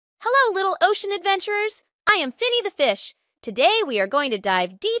little ocean adventurers. I am Finny the Fish. Today we are going to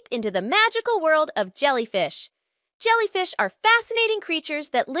dive deep into the magical world of jellyfish. Jellyfish are fascinating creatures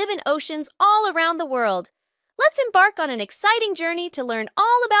that live in oceans all around the world. Let's embark on an exciting journey to learn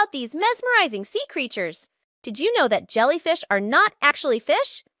all about these mesmerizing sea creatures. Did you know that jellyfish are not actually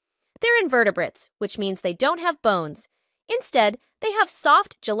fish? They're invertebrates, which means they don't have bones. Instead, they have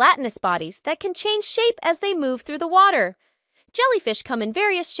soft, gelatinous bodies that can change shape as they move through the water. Jellyfish come in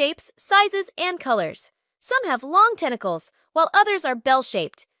various shapes, sizes, and colors. Some have long tentacles, while others are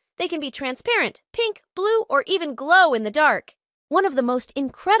bell-shaped. They can be transparent, pink, blue, or even glow in the dark. One of the most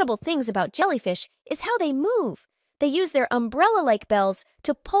incredible things about jellyfish is how they move. They use their umbrella-like bells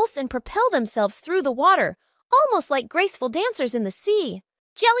to pulse and propel themselves through the water, almost like graceful dancers in the sea.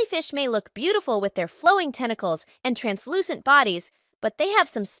 Jellyfish may look beautiful with their flowing tentacles and translucent bodies, but they have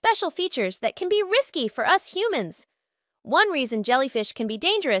some special features that can be risky for us humans. One reason jellyfish can be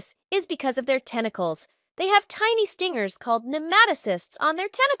dangerous is because of their tentacles. They have tiny stingers called nematocysts on their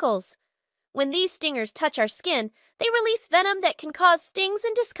tentacles. When these stingers touch our skin, they release venom that can cause stings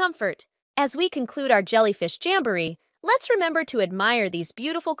and discomfort. As we conclude our jellyfish jamboree, let's remember to admire these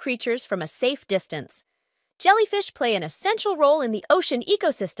beautiful creatures from a safe distance. Jellyfish play an essential role in the ocean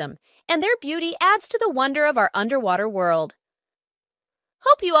ecosystem, and their beauty adds to the wonder of our underwater world.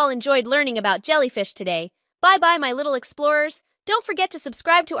 Hope you all enjoyed learning about jellyfish today. Bye-bye, my little explorers. Don't forget to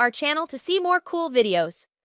subscribe to our channel to see more cool videos.